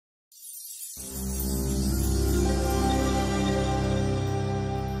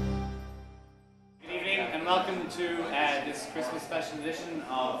welcome to this Christmas special edition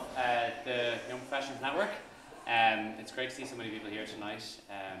of the Young Professionals Network. It's great to see so many people here tonight.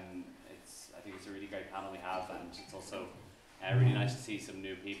 I think it's a really great panel we have, and it's also really nice to see some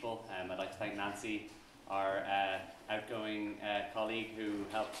new people. I'd like to thank Nancy, our outgoing colleague who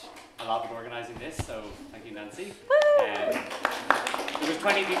helped a lot with organising this, so thank you, Nancy. There was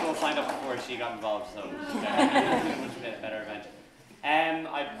 20 people signed up before she got involved, so it's a much better event.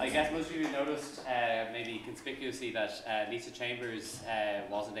 I guess most of you noticed, maybe conspicuously, that Lisa Chambers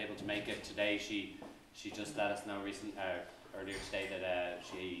wasn't able to make it today. She just let us know earlier today that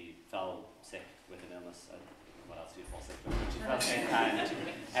she fell sick with an illness. What else do you fall sick with? But she fell sick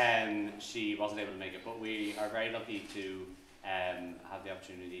and she wasn't able to make it. But we are very lucky to have the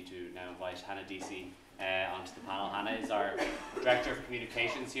opportunity to now invite Hannah Deasy onto the panel. Hannah is our Director of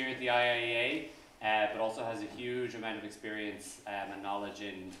Communications here at the IIEA. But also has a huge amount of experience and knowledge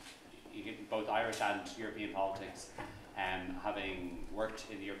in both Irish and European politics, having worked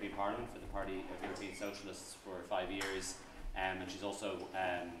in the European Parliament for the Party of European Socialists for 5 years, and she's also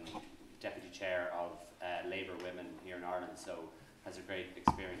Deputy Chair of Labour Women here in Ireland, so has a great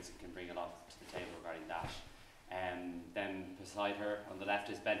experience and can bring a lot to the table regarding that. Then beside her on the left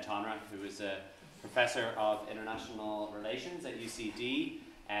is Ben Tonra, who is a Professor of International Relations at UCD.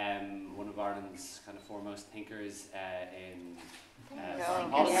 One of Ireland's kind of foremost thinkers in foreign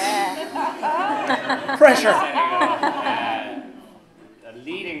policy. Yeah. Pressure! A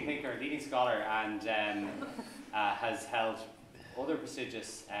leading thinker, leading scholar, and has held other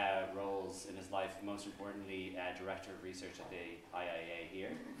prestigious roles in his life, most importantly, Director of Research at the IIEA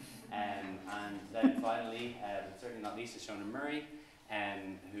here. And then finally, but certainly not least, is Shona Murray,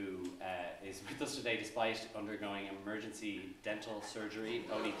 who is with us today despite undergoing emergency dental surgery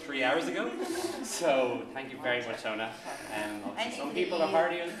only 3 hours ago. So thank you very much, Shona. Some people are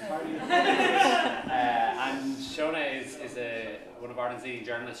hardy. And Shona is one of Ireland's leading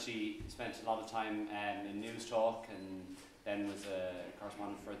journalists. She spent a lot of time in news talk, and then was a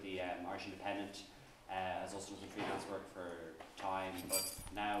correspondent for the Irish Independent, has also done freelance work for Time, but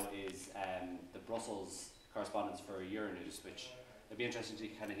now is the Brussels correspondent for Euronews, which it'd be interesting to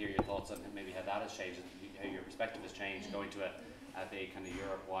kind of hear your thoughts on maybe how that has changed, how your perspective has changed going to a big kind of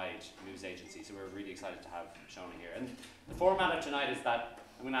Europe-wide news agency. So we're really excited to have Shona here. And the format of tonight is that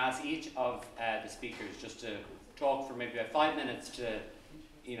I'm going to ask each of the speakers just to talk for maybe about 5 minutes to,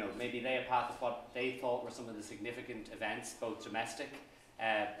 maybe lay a path of what they thought were some of the significant events, both domestic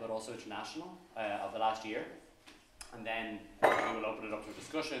but also international, of the last year. And then we will open it up to a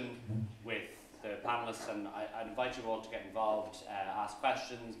discussion with the panelists, and I'd invite you all to get involved, ask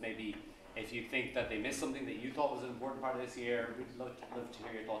questions. Maybe if you think that they missed something that you thought was an important part of this year, we'd love to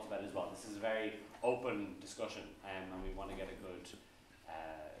hear your thoughts about it as well. This is a very open discussion, and we want to get a good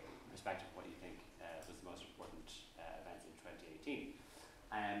perspective of what you think was the most important events in 2018.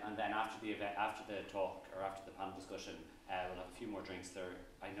 And then after the talk, or after the panel discussion, we'll have a few more drinks there.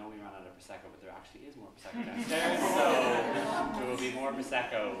 I know we ran out of Prosecco, but there actually is more Prosecco downstairs, so there will be more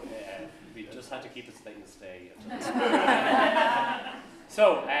Prosecco. We just had to keep it so that you'll stay.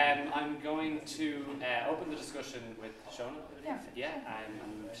 So I'm going to open the discussion with Shona. Yeah.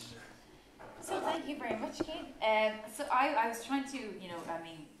 So thank you very much, Cian. So I was trying to,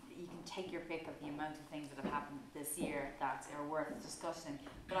 you can take your pick of the amount of things that have happened this year that are worth discussing.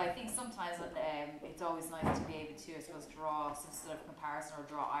 But I think sometimes it's always nice to be able to, I suppose, draw some sort of comparison or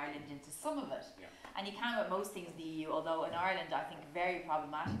draw Ireland into some of it. Yeah. And you can with most things in the EU, although in Ireland, I think very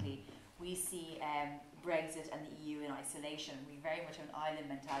problematically, we see Brexit and the EU in isolation. We very much have an island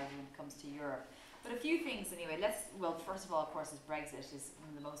mentality when it comes to Europe. But a few things anyway. Well, first of all, of course, is Brexit is one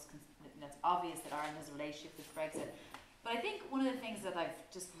of the most, it's obvious that Ireland has a relationship with Brexit. But I think one of the things that I've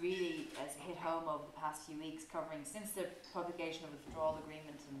just really hit home over the past few weeks, covering since the publication of the withdrawal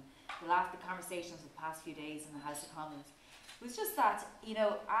agreement and the conversations of the past few days in the House of Commons, was just that,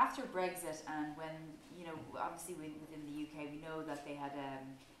 after Brexit and when, obviously within the UK, we know that they had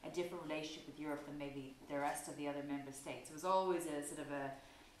a different relationship with Europe than maybe the rest of the other member states. It was always a sort of a,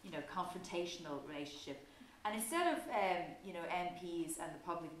 confrontational relationship. And instead of MPs and the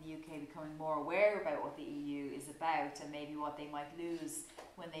public in the UK becoming more aware about what the EU is about and maybe what they might lose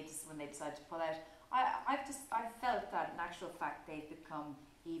when they decide to pull out, I felt that in actual fact they've become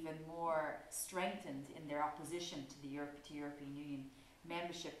even more strengthened in their opposition to the European Union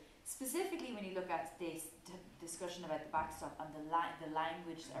membership. Specifically, when you look at this discussion about the backstop and the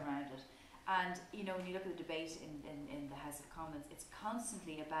language around it, and when you look at the debate in the House of Commons, it's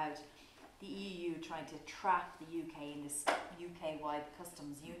constantly about the EU trying to trap the UK in this UK-wide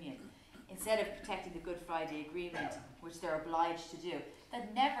customs union, instead of protecting the Good Friday Agreement, which they're obliged to do.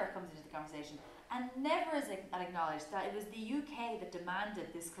 That never comes into the conversation. and never is acknowledged that it was the UK that demanded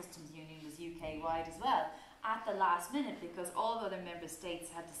this customs union was UK-wide as well at the last minute, because all the other member states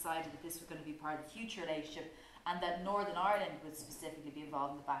had decided that this was going to be part of the future relationship, and that Northern Ireland would specifically be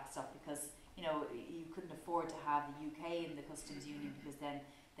involved in the backstop, because you know you couldn't afford to have the UK in the customs union, because then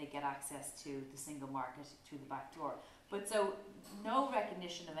they get access to the single market through the back door. But so no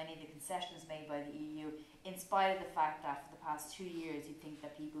recognition of any of the concessions made by the EU, in spite of the fact that for the past 2 years you'd think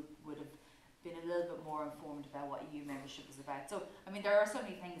that people would have been a little bit more informed about what EU membership is about. So, I mean, there are so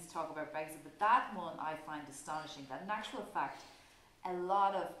many things to talk about Brexit, but that one I find astonishing, that in actual fact, a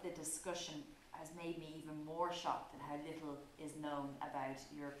lot of the discussion has made me even more shocked at how little is known about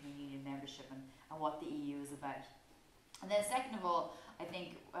European Union membership and what the EU is about. And then second of all, I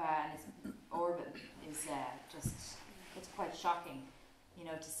think Orban is just, it's quite shocking, you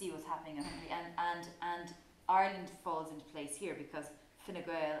know, to see what's happening in Hungary, and Ireland falls into place here because Fine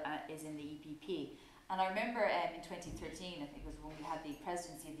Gael is in the EPP. And I remember in 2013, I think it was when we had the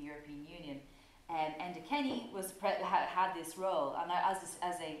presidency of the European Union, Enda Kenny had this role, and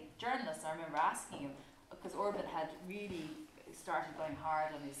as a journalist I remember asking him, because Orban had really started going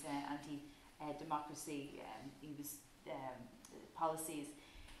hard on his anti-democracy policies.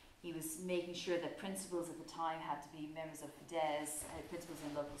 He was making sure that principals at the time had to be members of Fidesz, principals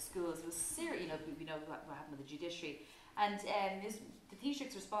in local schools. It was serious, you know, we know what happened with the judiciary. And the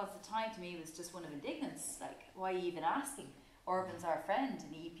Taoiseach's response at the time to me was just one of indignance, like, why are you even asking? Orban's our friend in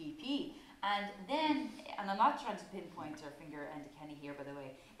the EPP. And then, and I'm not trying to pinpoint or finger Enda Kenny here, by the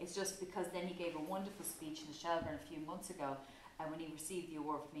way, it's just because then he gave a wonderful speech in the Shelburne a few months ago when he received the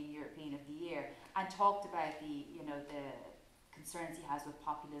award for being European of the Year, and talked about the concerns he has with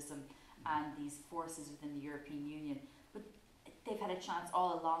populism and these forces within the European Union. But they've had a chance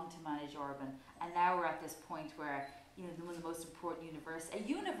all along to manage Orban, and now we're at this point where, you know, one of the most important a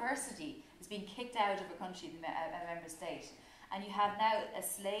university is being kicked out of a country, a member state, and you have now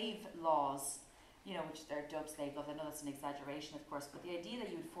slave laws, you know, which they're dubbed slave laws. I know that's an exaggeration, of course, but the idea that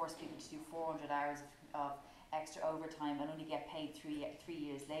you would force people to do 400 hours of extra overtime and only get paid 3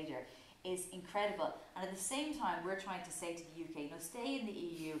 years later is incredible. And at the same time, we're trying to say to the UK, no, stay in the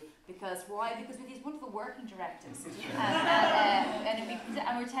EU, because why? Because we have these wonderful working directives, and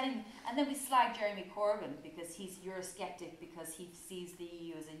we're telling, and then we slag Jeremy Corbyn because he's Eurosceptic, because he sees the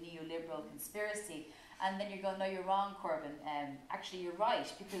EU as a neoliberal conspiracy. And then you're going, no, you're wrong, Corbyn. Actually, you're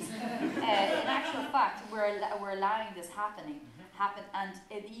right, because in actual fact, we're allowing this happen. And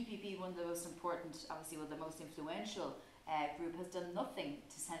the EPP, one of the most important, obviously, one of the most influential group, has done nothing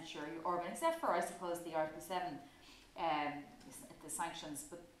to censure Orban, except for, I suppose, the Article 7, the sanctions.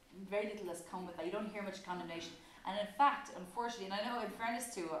 But very little has come with that. You don't hear much condemnation. And in fact, unfortunately, and I know in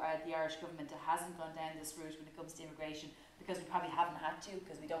fairness to the Irish government, it hasn't gone down this route when it comes to immigration, because we probably haven't had to,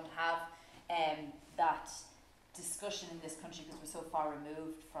 because we don't have that discussion in this country, because we're so far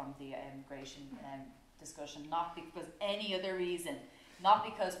removed from the immigration discussion, not because any other reason, not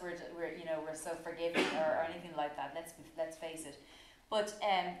because we're so forgiving or anything like that. Let's face it. But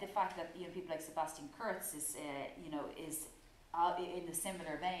the fact that, you know, people like Sebastian Kurz is in a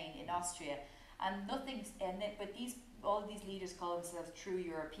similar vein in Austria, and all these leaders call themselves true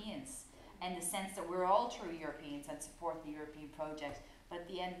Europeans, in the sense that we're all true Europeans and support the European project. But at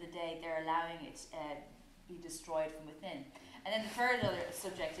the end of the day, they're allowing it be destroyed from within. And then the third other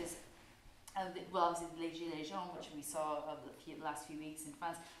subject is, obviously the Gilets jaunes, which we saw of the last few weeks in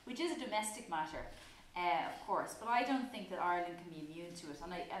France, which is a domestic matter, of course. But I don't think that Ireland can be immune to it.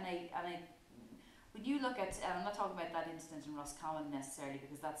 And when you look at, I'm not talking about that incident in Roscommon necessarily,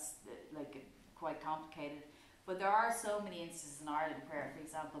 because that's quite complicated. But there are so many instances in Ireland where, for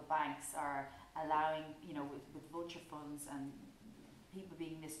example, banks are allowing, you know, with vulture funds and people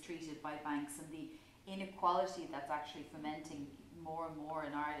being mistreated by banks, and the inequality that's actually fomenting more and more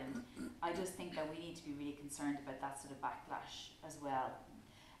in Ireland. I just think that we need to be really concerned about that sort of backlash as well.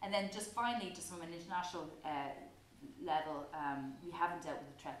 And then just finally, just from an international level, we haven't dealt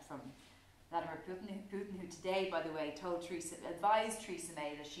with the threat from Vladimir Putin, who today, by the way, advised Theresa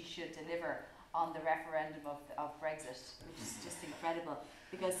May that she should deliver on the referendum of Brexit, which is just incredible.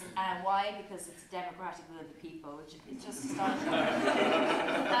 Because why? Because it's a democratic will of the people, which is just astonishing.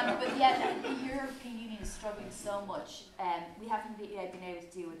 But yet the European Union is struggling so much. We haven't been able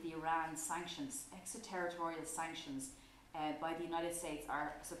to deal with the Iran sanctions, extraterritorial sanctions by the United States,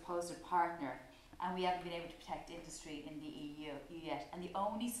 our supposed partner, and we haven't been able to protect industry in the EU yet. And the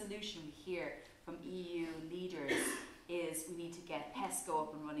only solution we hear from EU leaders is we need to get PESCO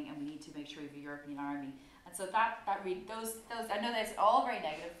up and running, and we need to make sure we have a European army. And so those I know that's all very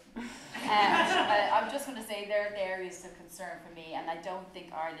negative, I'm just going to say they're the areas of concern for me, and I don't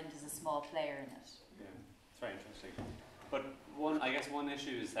think Ireland is a small player in it. Yeah, it's very interesting. But I guess one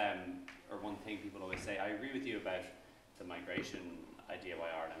issue is, or one thing people always say, I agree with you about the migration idea why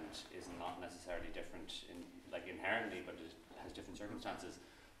Ireland is not necessarily different inherently, but it has different circumstances.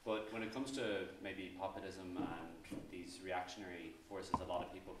 But when it comes to maybe populism and these reactionary forces, a lot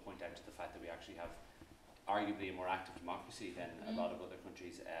of people point out to the fact that we actually have arguably a more active democracy than a lot of other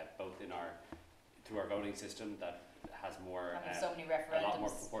countries, both through our voting system that has more, so many referendums, a lot more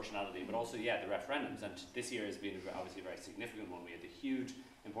proportionality, but also the referendums. And this year has been obviously a very significant one. We had the huge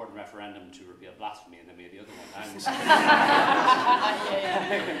important referendum to repeal blasphemy, and then we had the other one.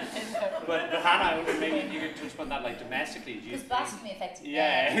 But Hannah, I wonder maybe if you could touch upon that, domestically. Because blasphemy affects me.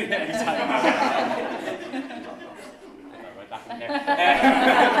 Yeah, exactly. Right back in there.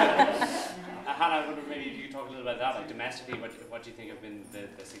 Hannah, I wonder maybe if you could talk a little about that, domestically, what do you think have been the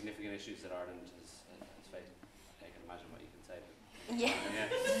significant issues that Ireland has faced? I can imagine what you can say.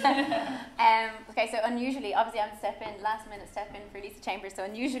 Okay, so unusually, obviously I'm last minute step in for Lisa Chambers, so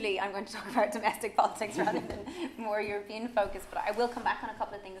unusually I'm going to talk about domestic politics rather than more European focus, but I will come back on a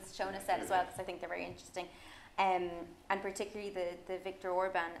couple of things Shona said as well, because I think they're very interesting, and particularly the Viktor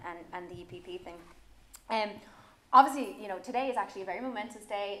Orban and the EPP thing. Obviously, today is actually a very momentous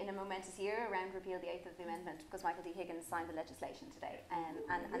day in a momentous year around repeal the 8th Amendment, because Michael D. Higgins signed the legislation today, and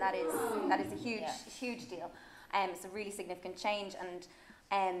that is a huge deal. It's a really significant change, and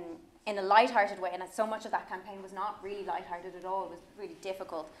in a light-hearted way, and so much of that campaign was not really light-hearted at all. It was really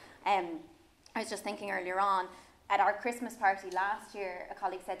difficult. I was just thinking earlier on, at our Christmas party last year, a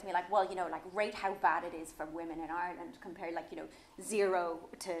colleague said to me, rate how bad it is for women in Ireland compared, 0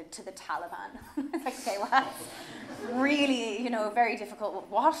 to the Taliban. It's okay, well, that's really, very difficult.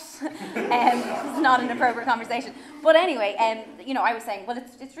 What? It's not an appropriate conversation. But anyway, I was saying, well,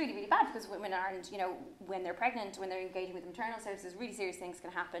 it's really, really bad because women in Ireland, when they're pregnant, when they're engaging with maternal services, really serious things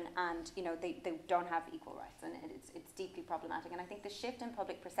can happen, and, they don't have equal rights, and it's deeply problematic. And I think the shift in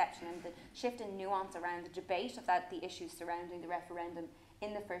public perception and the shift in nuance around the debate of the issues surrounding the referendum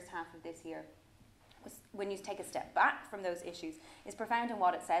in the first half of this year, when you take a step back from those issues, is profound in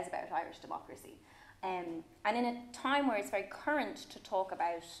what it says about Irish democracy. And in a time where it's very current to talk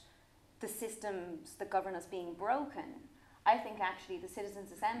about the systems that govern us being broken, I think actually the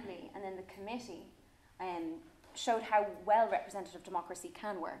Citizens' Assembly and then the committee showed how well representative democracy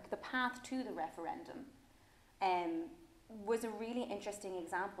can work. The path to the referendum was a really interesting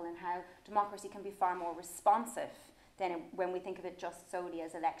example in how democracy can be far more responsive than when we think of it just solely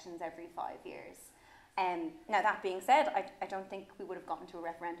as elections every 5 years. Now, that being said, I don't think we would have gotten to a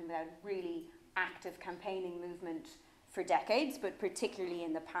referendum without a really active campaigning movement for decades, but particularly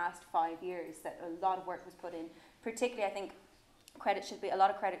in the past 5 years, that a lot of work was put in. Particularly, I think a lot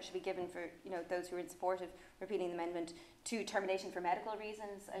of credit should be given for those who are in support of repealing the amendment to Termination for Medical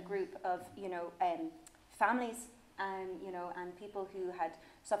Reasons, a group of families and people who had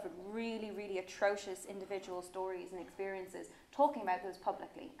suffered really, really atrocious individual stories and experiences, talking about those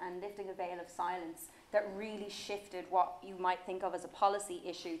publicly and lifting a veil of silence that really shifted what you might think of as a policy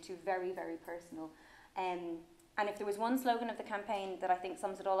issue to very, very personal. And if there was one slogan of the campaign that I think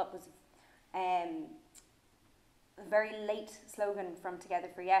sums it all up, was a very late slogan from Together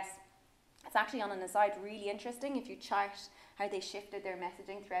for Yes. It's actually, on an aside, really interesting if you chart how they shifted their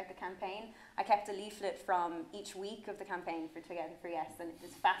messaging throughout the campaign. I kept a leaflet from each week of the campaign for Together for Yes, and it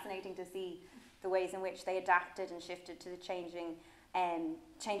was fascinating to see the ways in which they adapted and shifted to the changing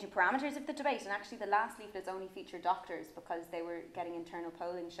parameters of the debate. And actually the last leaflets only featured doctors because they were getting internal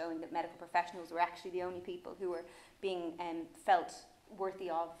polling showing that medical professionals were actually the only people who were being felt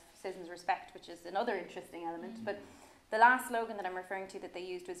worthy of citizens' respect, which is another interesting element. But the last slogan that I'm referring to that they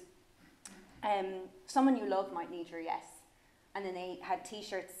used was, someone you love might need your yes. And then they had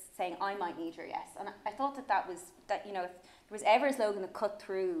t-shirts saying, I might need your yes. And I thought if there was ever a slogan that cut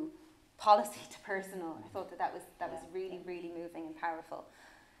through policy to personal, I thought that was really, really moving and powerful.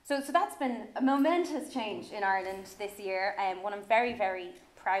 So that's been a momentous change in Ireland this year, one I'm very, very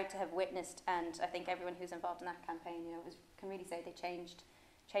proud to have witnessed, and I think everyone who's involved in that campaign, can really say they changed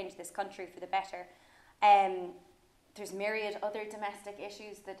this country for the better. There's myriad other domestic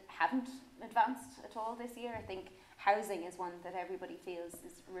issues that haven't advanced at all this year. I think housing is one that everybody feels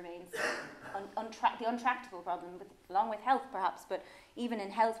remains the untractable problem, along with health perhaps, but even in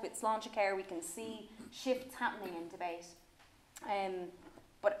health with Sláinte Care we can see shifts happening in debate.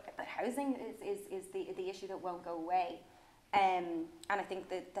 But housing is the issue that won't go away. And I think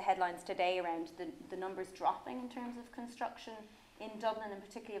the headlines today around the numbers dropping in terms of construction in Dublin, and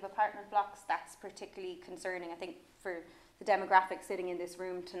particularly of apartment blocks, that's particularly concerning. I think for the demographic sitting in this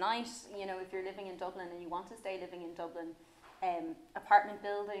room tonight, you know, if you're living in Dublin and you want to stay living in Dublin, apartment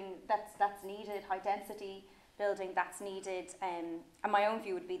building, that's needed, high density building, that's needed, and my own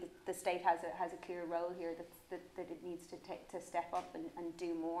view would be that the state has a clear role here that it needs to step up and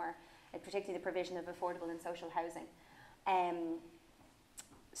do more, particularly the provision of affordable and social housing.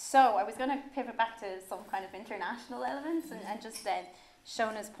 So I was going to pivot back to some kind of international elements and just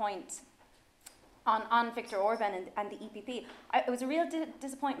Shona's point on Viktor Orban and the EPP. It was a real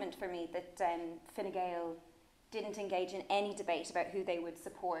disappointment for me that Fine Gael didn't engage in any debate about who they would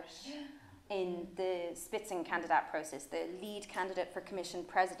support in the Spitzenkandidat process, the lead candidate for Commission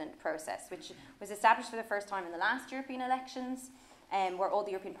President process, which was established for the first time in the last European elections, where all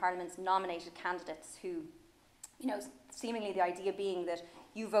the European Parliaments nominated candidates who, you know, seemingly the idea being that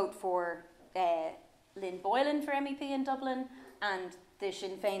you vote for Lynn Boylan for MEP in Dublin, and the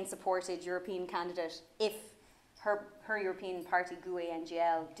Sinn Féin supported European candidate if her European party GUE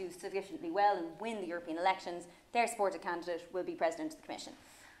NGL do sufficiently well and win the European elections, their supported candidate will be President of the Commission,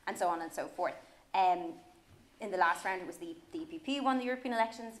 and so on and so forth. In the last round, it was the EPP won the European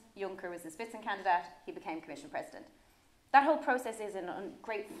elections, Juncker was the Spitzenkandidat, he became Commission President. That whole process is in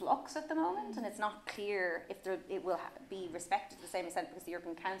great flux at the moment, and it's not clear if it will be respected to the same extent because the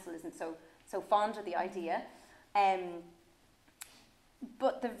European Council isn't so fond of the idea.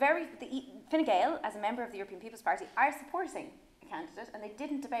 But Fine Gael, as a member of the European People's Party, are supporting a candidate, and they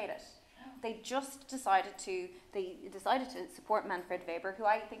didn't debate it. They just decided to support Manfred Weber, who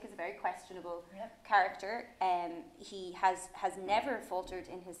I think is a very questionable character. He has never faltered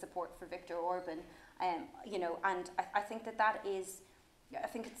in his support for Viktor Orban. You know, and I think that is, I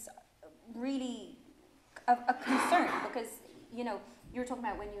think it's really a concern because, you know, you were talking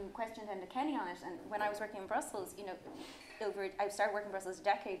about when you questioned Enda Kenny on it, and when I was working in Brussels, you know, I started working in Brussels a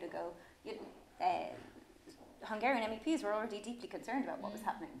decade ago, Hungarian MEPs were already deeply concerned about what was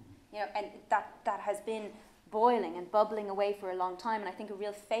happening, you know, and that has been boiling and bubbling away for a long time, and I think a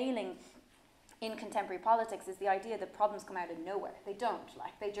real failing in contemporary politics is the idea that problems come out of nowhere. They don't.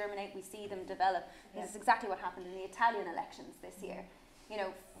 Like, they germinate, we see them develop. Yeah. This is exactly what happened in the Italian elections this year. You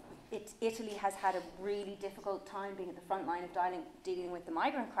know, Italy has had a really difficult time being at the front line of dealing with the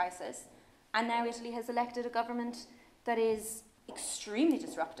migrant crisis, and now Italy has elected a government that is extremely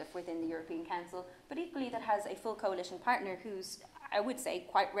disruptive within the European Council, but equally that has a full coalition partner who's, I would say,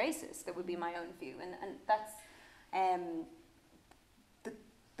 quite racist. That would be my own view, and that's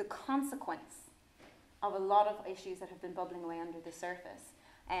the consequence of a lot of issues that have been bubbling away under the surface.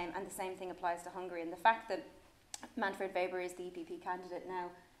 And the same thing applies to Hungary. And the fact that Manfred Weber is the EPP candidate now,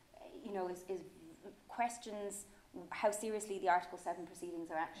 you know, is questions how seriously the Article 7 proceedings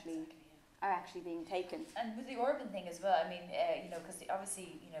are actually being taken. And with the Orban thing as well, I mean, you know, because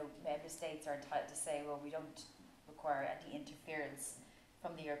obviously, you know, member states are entitled to say, well, we don't require any interference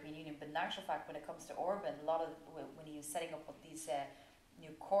from the European Union. But in actual fact, when it comes to Orban, a lot of, when he was setting up these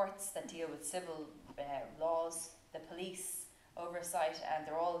new courts that deal with civil laws, the police oversight, and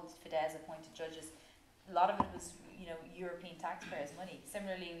they're all Fidesz appointed judges. A lot of it was, you know, European taxpayers' money.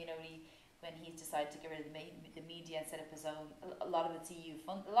 Similarly, you know, when he decided to get rid of the media and set up his own, a lot of it's EU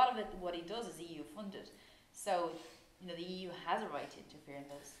funded. A lot of it, what he does, is EU funded. So, you know, the EU has a right to interfere in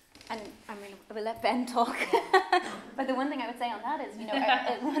those. And we'll let Ben talk. But the one thing I would say on that is, you know,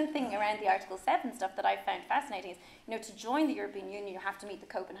 one thing around the Article 7 stuff that I found fascinating is, you know, to join the European Union, you have to meet the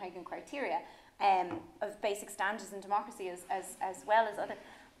Copenhagen criteria of basic standards in democracy as well as other,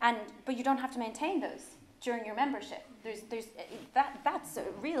 but you don't have to maintain those during your membership. That's a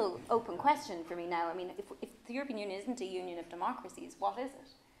real open question for me now. I mean, if the European Union isn't a union of democracies, what is it?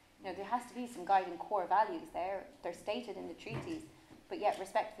 You know, there has to be some guiding core values there. They're stated in the treaties, but yet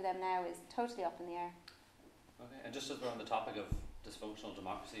respect for them now is totally up in the air. Okay, and just as we're on the topic of dysfunctional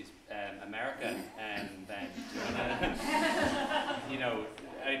democracies, America, Ben, you know,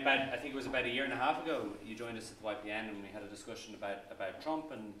 I think it was about a year and a half ago, you joined us at the YPN and we had a discussion about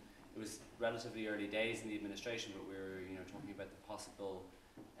Trump, and it was relatively early days in the administration, but we were, you know, talking about the possible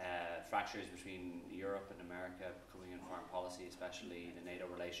fractures between Europe and America coming in foreign policy, especially the NATO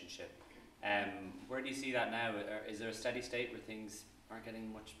relationship. Where do you see that now? Is there a steady state where things aren't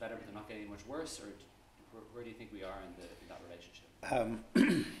getting much better but they're not getting much worse, or where do you think we are in that relationship?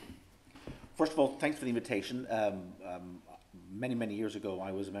 First of all, thanks for the invitation. Many years ago,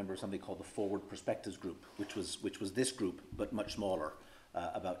 I was a member of something called the Forward Perspectives Group, which was this group but much smaller,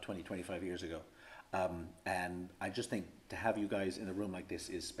 about 20-25 years ago. And I just think to have you guys in a room like this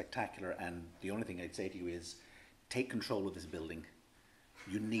is spectacular. And the only thing I'd say to you is, take control of this building.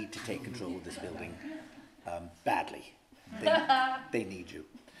 You need to take control of this building badly. They need you.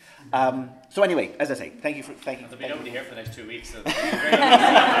 So anyway, as I say, thank you. There'll be nobody here for the next 2 weeks. So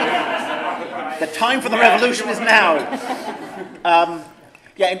The time for the revolution is now.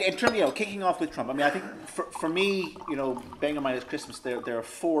 In terms of kicking off with Trump, I mean, I think for me, bearing in mind it's Christmas, there are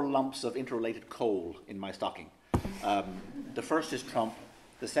 4 lumps of interrelated coal in my stocking. The first is Trump.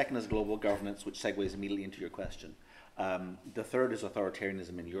 The second is global governance, which segues immediately into your question. The third is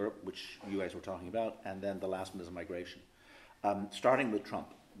authoritarianism in Europe, which you guys were talking about, and then the last one is migration. Starting with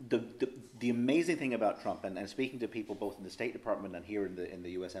Trump, the amazing thing about Trump, and speaking to people both in the State Department and here in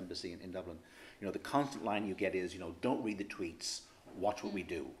the U.S. Embassy in Dublin, the constant line you get is, don't read the tweets, watch what we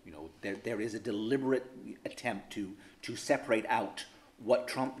do. There is a deliberate attempt to separate out what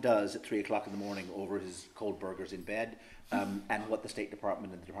Trump does at 3 o'clock in the morning over his cold burgers in bed, and what the State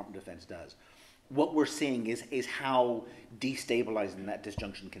Department and the Department of Defense does. What we're seeing is how destabilizing that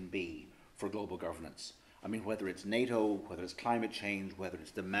disjunction can be for global governance. I mean, whether it's NATO, whether it's climate change, whether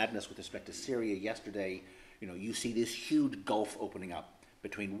it's the madness with respect to Syria yesterday, you see this huge gulf opening up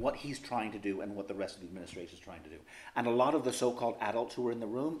between what he's trying to do and what the rest of the administration is trying to do. And a lot of the so-called adults who are in the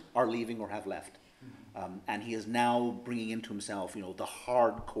room are leaving or have left. And he is now bringing into himself, the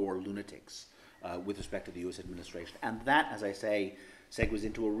hardcore lunatics with respect to the US administration. And that, as I say, segues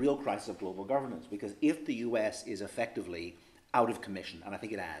into a real crisis of global governance, because if the US is effectively out of commission, and I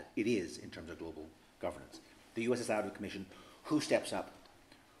think it is in terms of global governance, the US is out of commission, who steps up?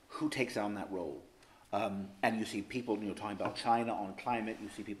 Who takes on that role? And you see people talking about China on climate, you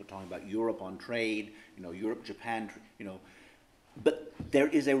see people talking about Europe on trade, Europe, Japan, but there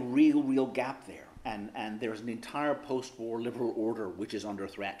is a real gap there, and there's an entire post-war liberal order which is under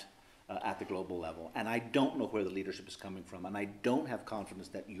threat at the global level, and I don't know where the leadership is coming from, and I don't have confidence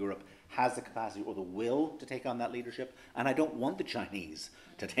that Europe has the capacity or the will to take on that leadership, and I don't want the Chinese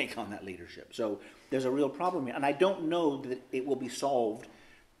to take on that leadership. So there's a real problem here, and I don't know that it will be solved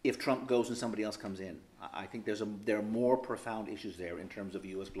if Trump goes and somebody else comes in. I think there are more profound issues there in terms of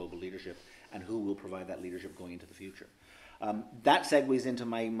US global leadership and who will provide that leadership going into the future. That segues into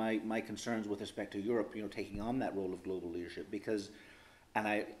my concerns with respect to Europe, taking on that role of global leadership, because,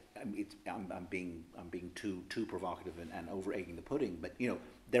 and I'm being too provocative and over egging the pudding, but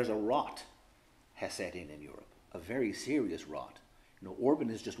there's a rot has set in Europe, a very serious rot.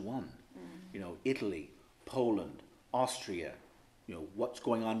 Orban is just one. Italy, Poland, Austria. What's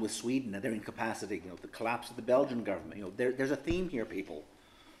going on with Sweden and their incapacity, the collapse of the Belgian government. There's a theme here, people,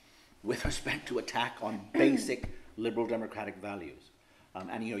 with respect to attack on basic liberal democratic values.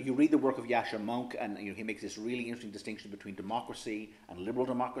 And you read the work of Yasha Monk, and he makes this really interesting distinction between democracy and liberal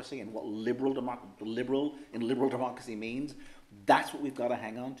democracy, and what liberal in liberal democracy means. That's what we've got to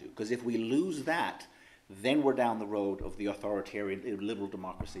hang on to, because if we lose that, then we're down the road of the authoritarian liberal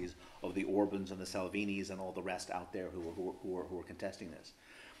democracies of the Orbans and the Salvinis and all the rest out there who are contesting this,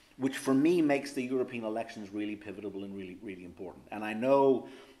 which for me makes the European elections really pivotal and really important. And I know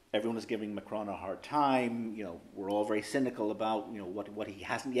everyone is giving Macron a hard time. We're all very cynical about what he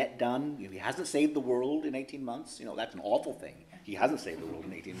hasn't yet done. He hasn't saved the world in 18 months. That's an awful thing. He hasn't saved the world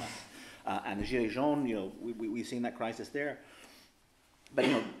in 18 months. And the Gilets jaunes, we've seen that crisis there. But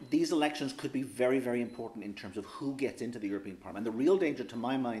these elections could be very important in terms of who gets into the European Parliament. And the real danger, to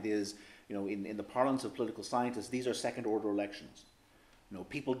my mind, is in the parlance of political scientists, these are second-order elections.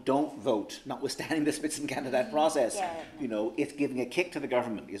 People don't vote, notwithstanding the Spitzenkandidat process. It's giving a kick to the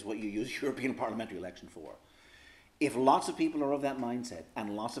government is what you use European parliamentary election for. If lots of people are of that mindset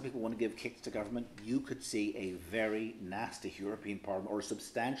and lots of people want to give kicks to government, you could see a very nasty European Parliament, or a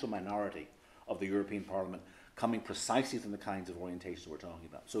substantial minority of the European Parliament coming precisely from the kinds of orientations we're talking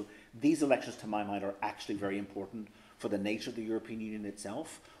about. So these elections, to my mind, are actually very important for the nature of the European Union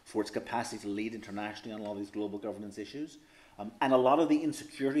itself, for its capacity to lead internationally on all these global governance issues. And a lot of the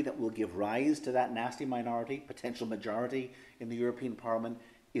insecurity that will give rise to that nasty minority, potential majority in the European Parliament,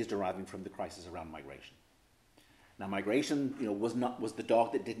 is deriving from the crisis around migration. Now, migration, was the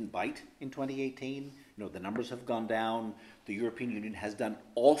dog that didn't bite in 2018. The numbers have gone down. The European Union has done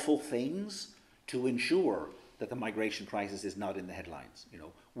awful things to ensure that the migration crisis is not in the headlines.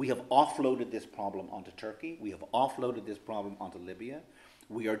 We have offloaded this problem onto Turkey. We have offloaded this problem onto Libya.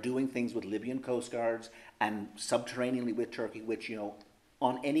 We are doing things with Libyan coast guards and subterraneanly with Turkey, which,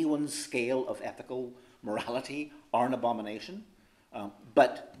 on anyone's scale of ethical morality, are an abomination.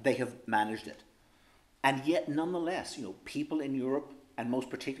 But they have managed it. And yet, nonetheless, people in Europe, and most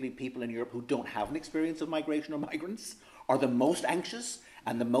particularly people in Europe who don't have an experience of migration or migrants, are the most anxious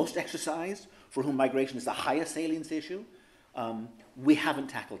and the most exercised, for whom migration is the highest salience issue. We haven't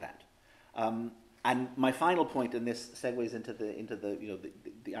tackled that. And my final point, and this segues into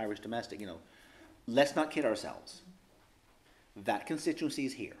the Irish domestic. Let's not kid ourselves. That constituency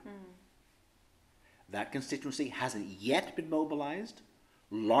is here. That constituency hasn't yet been mobilised,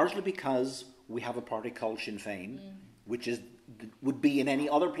 largely because we have a party called Sinn Féin, which would be in any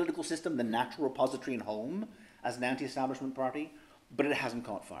other political system the natural repository and home as an anti-establishment party, but it hasn't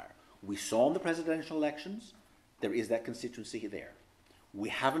caught fire. We saw in the presidential elections, there is that constituency there. We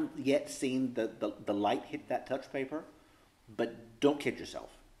haven't yet seen the light hit that touch paper, but don't kid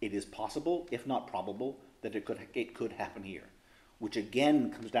yourself. It is possible, if not probable, that it could happen here. Which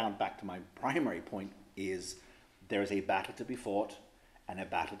again comes down back to my primary point, is there is a battle to be fought and a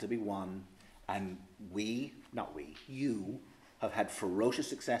battle to be won, and you have had ferocious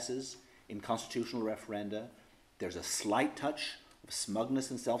successes in constitutional referenda. There's a slight touch of smugness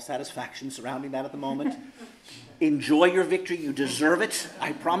and self-satisfaction surrounding that at the moment. Enjoy your victory, you deserve it.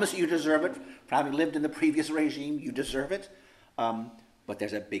 I promise you deserve it. For having lived in the previous regime, you deserve it. But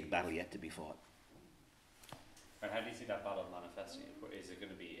there's a big battle yet to be fought. And how do you see that battle manifesting? Is it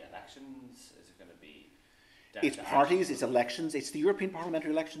going to be elections? Is it going to be... It's parties, it's elections, it's the European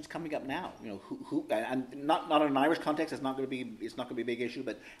parliamentary elections coming up now. You know, who and not in an Irish context, it's not going to be a big issue,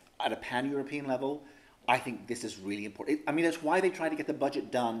 but at a pan-European level, I think this is really important. I mean, that's why they tried to get the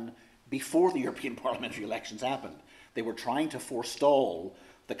budget done before the European parliamentary elections happened. They were trying to forestall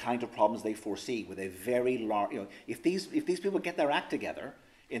the kind of problems they foresee with a very large, you know, if these people get their act together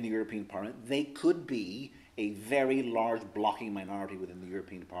in the European Parliament, they could be a very large blocking minority within the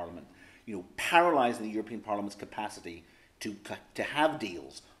European Parliament, you know, paralysing the European Parliament's capacity to have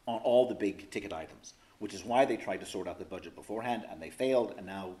deals on all the big ticket items, which is why they tried to sort out the budget beforehand, and they failed, and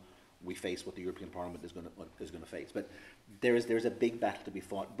now we face what the European Parliament is going to face. But there's a big battle to be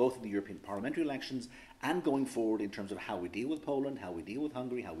fought, both in the European parliamentary elections and going forward in terms of how we deal with Poland, how we deal with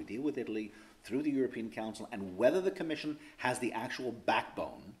Hungary, how we deal with Italy through the European Council, and whether the Commission has the actual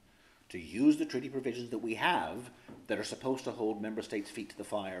backbone to use the treaty provisions that we have that are supposed to hold member states' feet to the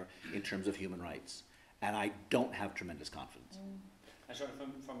fire in terms of human rights. And I don't have tremendous confidence. And Shona,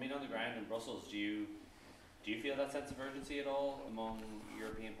 from being on the ground in Brussels, do you feel that sense of urgency at all among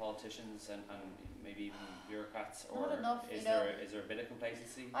European politicians and maybe even bureaucrats? Or not enough, is there a bit of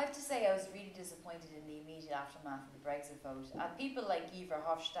complacency? I have to say I was really disappointed in the immediate aftermath of the Brexit vote. And people like Guy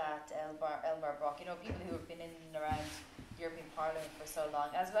Verhofstadt, Elmar Brok, you know, people who have been in and around the European Parliament for so long,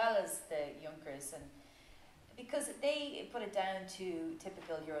 as well as the Junckers, and because they put it down to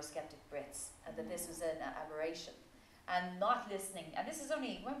typical Eurosceptic Brits, and that this was an aberration. And not listening, and this is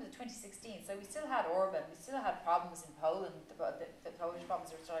only, when was it, 2016, so we still had Orban, we still had problems in Poland, the Polish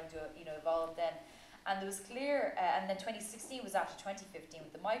problems were starting to, you know, evolve then. And there was clear, and then 2016 was after 2015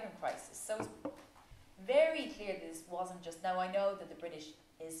 with the migrant crisis, so it was very clear that this wasn't just, now I know that the British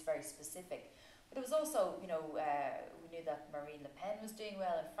is very specific, but it was also, you know, we knew that Marine Le Pen was doing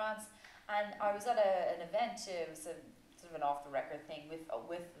well in France, and I was at an event, it was a sort of an off-the-record thing with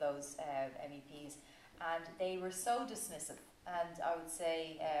those MEPs, and they were so dismissive, and I would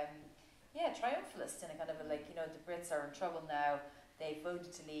say, triumphalist in a kind of a, like, you know, the Brits are in trouble now, they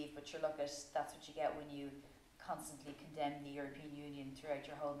voted to leave, but you're that's what you get when you constantly condemn the European Union throughout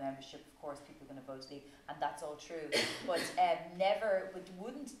your whole membership. Of course, people are going to vote to leave, and that's all true, but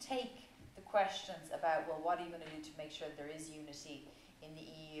wouldn't take the questions about, well, what are you going to do to make sure there is unity in the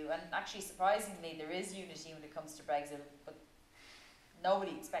EU, and actually, surprisingly, there is unity when it comes to Brexit, but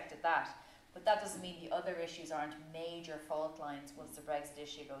nobody expected that. But that doesn't mean the other issues aren't major fault lines once the Brexit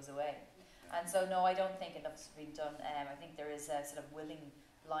issue goes away. And so, no, I don't think enough's been done. I think there is a sort of willing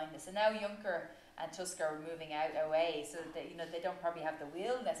blindness. And now Juncker and Tusk are moving away, so that they don't probably have the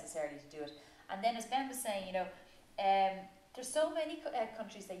will necessarily to do it. And then, as Ben was saying, there's so many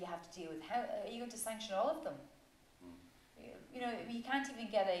countries that you have to deal with. How are you going to sanction all of them? You can't even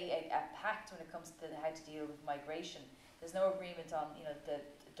get a pact when it comes to how to deal with migration. There's no agreement on, the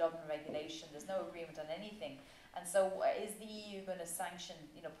Dublin regulation. There's no agreement on anything. And so is the EU going to sanction,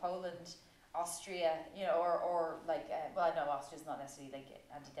 Poland, Austria, no, Austria's not necessarily like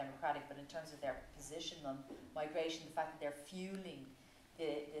anti-democratic, but in terms of their position on migration, the fact that they're fueling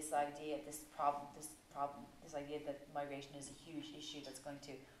this idea that migration is a huge issue that's going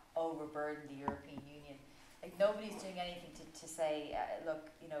to overburden the European Union. Like, nobody's doing anything to say, look,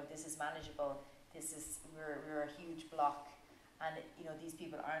 this is manageable. We're a huge block. And these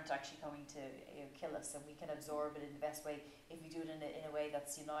people aren't actually coming to kill us, and we can absorb it in the best way if we do it in a way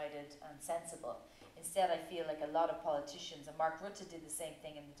that's united and sensible. Instead, I feel like a lot of politicians, and Mark Rutte did the same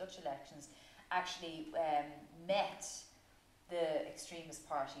thing in the Dutch elections, actually met the extremist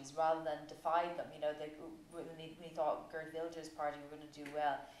parties rather than defied them. When he thought Geert Wilders' party were going to do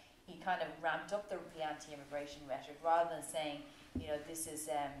well, he kind of ramped up the anti-immigration rhetoric rather than saying, this is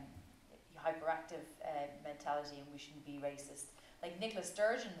hyperactive mentality and we shouldn't be racist. Like Nicola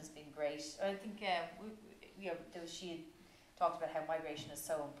Sturgeon has been great. I think she had talked about how migration is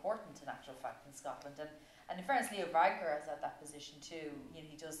so important in actual fact in Scotland, and in fairness, Leo Varadkar is at that position too. You know,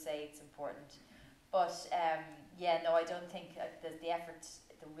 he does say it's important, but no, I don't think the effort,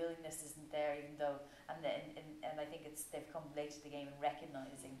 the willingness isn't there, even though, and I think they've come late to the game in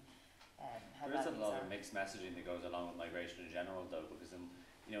recognising how there is a bad lot things of mixed messaging that goes along with migration in general, though, because in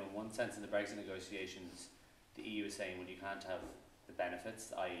one sense, in the Brexit negotiations, the EU is saying, well, you can't have the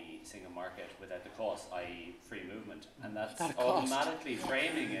benefits, i.e. single market, without the cost, i.e. free movement, and that's automatically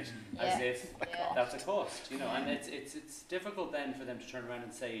framing it as if that's a cost, and it's difficult then for them to turn around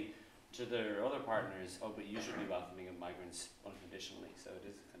and say to their other partners, oh, but you should be welcoming migrants unconditionally. So it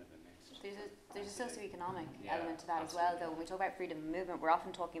is kind of a mixed. There's a socioeconomic element to that as well, though. When we talk about freedom of movement, we're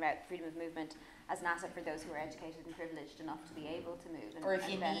often talking about freedom of movement as an asset for those who are educated and privileged enough to be able to move. Or if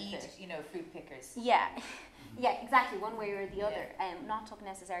you need, fruit pickers. Yeah. Yeah, exactly, one way or the other. Not talking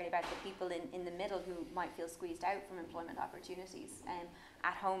necessarily about the people in the middle who might feel squeezed out from employment opportunities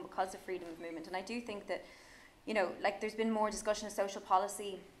at home because of freedom of movement. And I do think that, there's been more discussion of social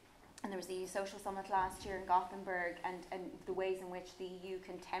policy, and there was the EU Social Summit last year in Gothenburg, and the ways in which the EU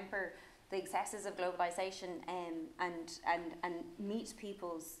can temper the excesses of globalisation and meet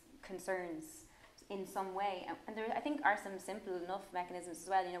people's concerns in some way. And there, I think, are some simple enough mechanisms as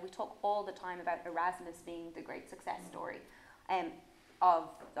well. We talk all the time about Erasmus being the great success story of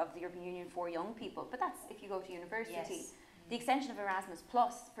the European Union for young people, but that's if you go to university. Yes. The extension of Erasmus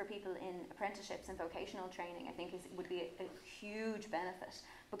Plus for people in apprenticeships and vocational training, I think, would be a huge benefit,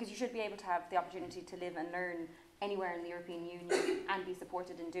 because you should be able to have the opportunity to live and learn anywhere in the European Union and be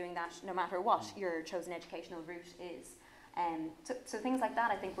supported in doing that, no matter what your chosen educational route is. So things like that,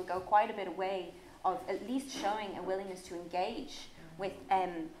 I think, will go quite a bit away of at least showing a willingness to engage with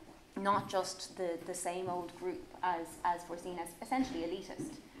not just the same old group as foreseen as essentially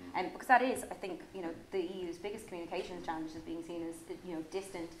elitist. Because that is, I think, the EU's biggest communications challenge is being seen as,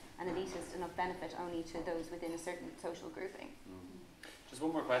 distant and elitist and of benefit only to those within a certain social grouping. Just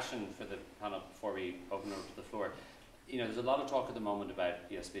one more question for the panel before we open up to the floor. There's a lot of talk at the moment about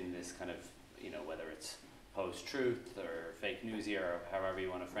spinning this kind of, whether it's post-truth or fake news era, or however you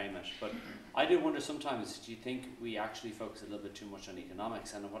want to frame it. But I do wonder sometimes, do you think we actually focus a little bit too much on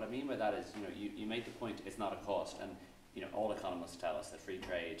economics? And what I mean by that is, you make the point it's not a cost, and all economists tell us that free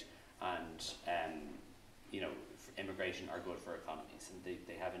trade and immigration are good for economies, and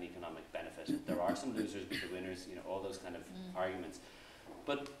they have an economic benefit. There are some losers, but the winners, all those kind of arguments.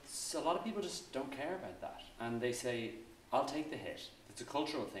 But a lot of people just don't care about that, and they say, I'll take the hit. It's a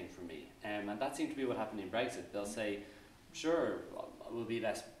cultural thing for me, and that seemed to be what happened in Brexit. They'll say, sure, we'll be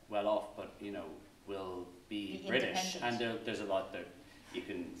less well off, but we'll be British, and there's a lot that you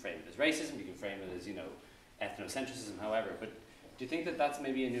can frame it as racism, you can frame it as ethnocentrism, however. But do you think that that's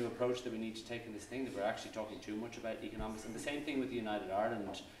maybe a new approach that we need to take in this thing, that we're actually talking too much about economics? And the same thing with the United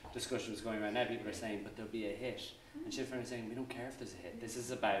Ireland discussions going around now. People are saying, but there'll be a hit, and Sinn Féin are saying, we don't care if there's a hit. This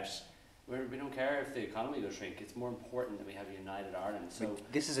is about, we don't care if the economy will shrink. It's more important that we have a united Ireland. So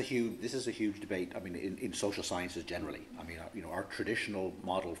this is a huge debate. I mean, in social sciences generally. I mean, our traditional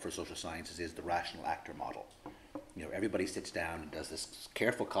model for social sciences is the rational actor model. Everybody sits down and does this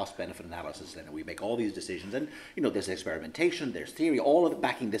careful cost-benefit analysis, and we make all these decisions. And there's experimentation, there's theory, all of it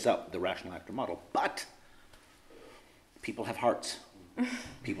backing this up, the rational actor model. But people have hearts,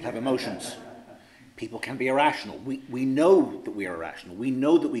 people have emotions. People can be irrational. We know that we are irrational. We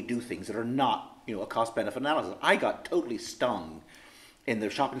know that we do things that are not, a cost-benefit analysis. I got totally stung in the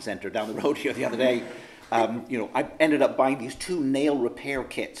shopping centre down the road here the other day. I ended up buying these 2 nail repair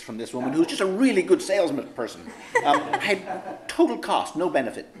kits from this woman who's just a really good salesman person. Had total cost, no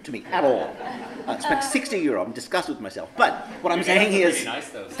benefit to me at all. Spent €60. I'm disgusted with myself. But what I'm saying is, really nice,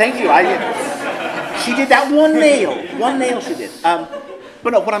 though. Thank you. She did that one nail she did.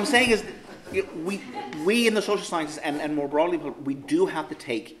 But no, what I'm saying is, we in the social sciences and more broadly, we do have to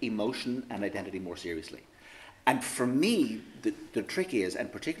take emotion and identity more seriously. And for me, the trick is,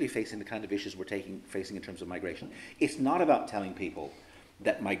 and particularly facing the kind of issues we're facing in terms of migration, it's not about telling people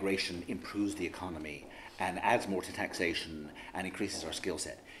that migration improves the economy and adds more to taxation and increases our skill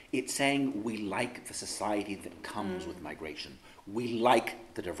set. It's saying we like the society that comes with migration. We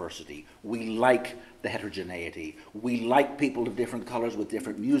like the diversity. We like the heterogeneity. We like people of different colours with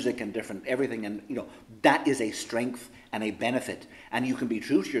different music and different everything. And that is a strength and a benefit. And you can be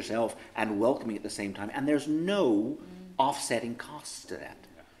true to yourself and welcoming at the same time. And there's no offsetting costs to that.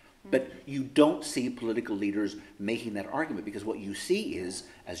 But you don't see political leaders making that argument, because what you see is,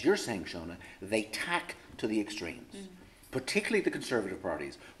 as you're saying, Shona, they tack to the extremes. particularly the conservative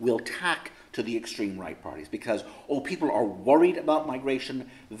parties, will tack to the extreme right parties because, oh, people are worried about migration,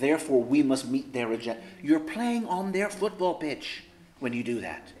 therefore we must meet their agenda. You're playing on their football pitch when you do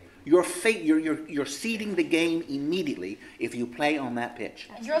that. You're seeding the game immediately if you play on that pitch.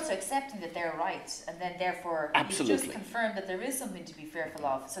 And you're also accepting that they're right, and then therefore you just confirm that there is something to be fearful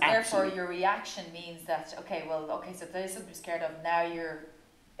of. So therefore your reaction means that, okay, so if there's something to be scared of, now you're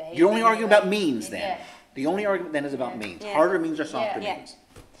behaving. You're only arguing about means then. Yeah. The only argument then is about means. Yeah. Harder means or softer means.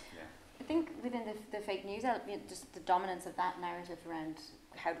 I think within the fake news, just the dominance of that narrative around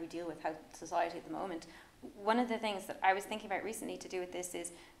how do we deal with how society at the moment, one of the things that I was thinking about recently to do with this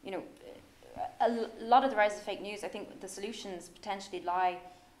is, you know, a lot of the rise of fake news, I think the solutions potentially lie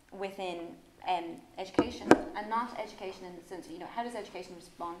within education, and not education in the sense of, you know, how does education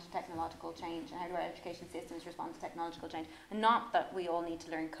respond to technological change, and how do our education systems respond to technological change, and not that we all need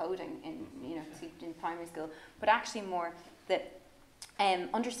to learn coding in, you know, in primary school, but actually more that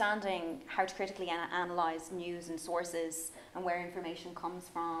understanding how to critically analyse news and sources and where information comes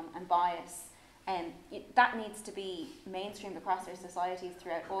from and bias. That needs to be mainstreamed across our societies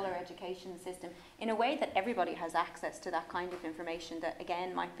throughout all our education system in a way that everybody has access to that kind of information that,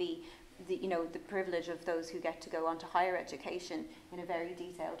 again, might be the privilege of those who get to go on to higher education in a very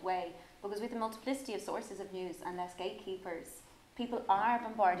detailed way. Because with the multiplicity of sources of news and less gatekeepers, people are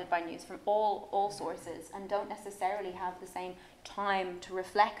bombarded by news from all sources and don't necessarily have the same time to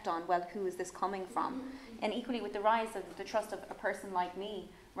reflect on, well, who is this coming from? And equally with the rise of the trust of a person like me,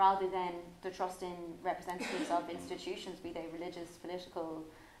 rather than the trust in representatives of institutions, be they religious, political,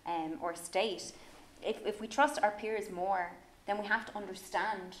 or state. If we trust our peers more, then we have to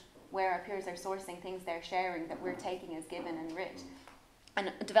understand where our peers are sourcing things they're sharing that we're taking as given and writ.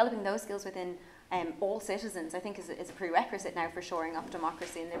 And developing those skills within all citizens, I think, is a prerequisite now for shoring up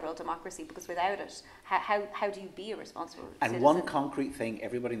democracy and liberal democracy, because without it, how do you be a responsible citizen? And one concrete thing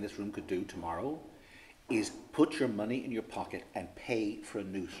everybody in this room could do tomorrow is put your money in your pocket and pay for a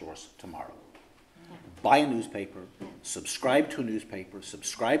news source tomorrow. Yeah. Buy a newspaper, subscribe to a newspaper,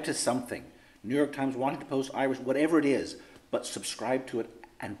 subscribe to something, New York Times, Washington Post, Irish, whatever it is, but subscribe to it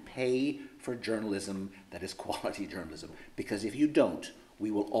and pay for journalism that is quality journalism. Because if you don't, we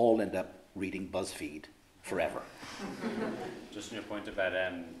will all end up reading BuzzFeed forever. Just on your point about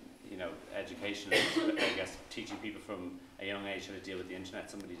education, I guess teaching people from a young age how to deal with the internet.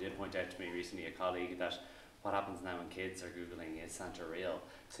 Somebody did point out to me recently, a colleague, that what happens now when kids are Googling, is Santa real?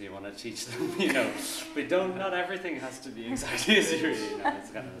 So you want to teach them, but not everything has to be exactly as you read.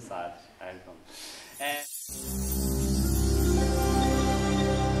 It's kind of a sad outcome.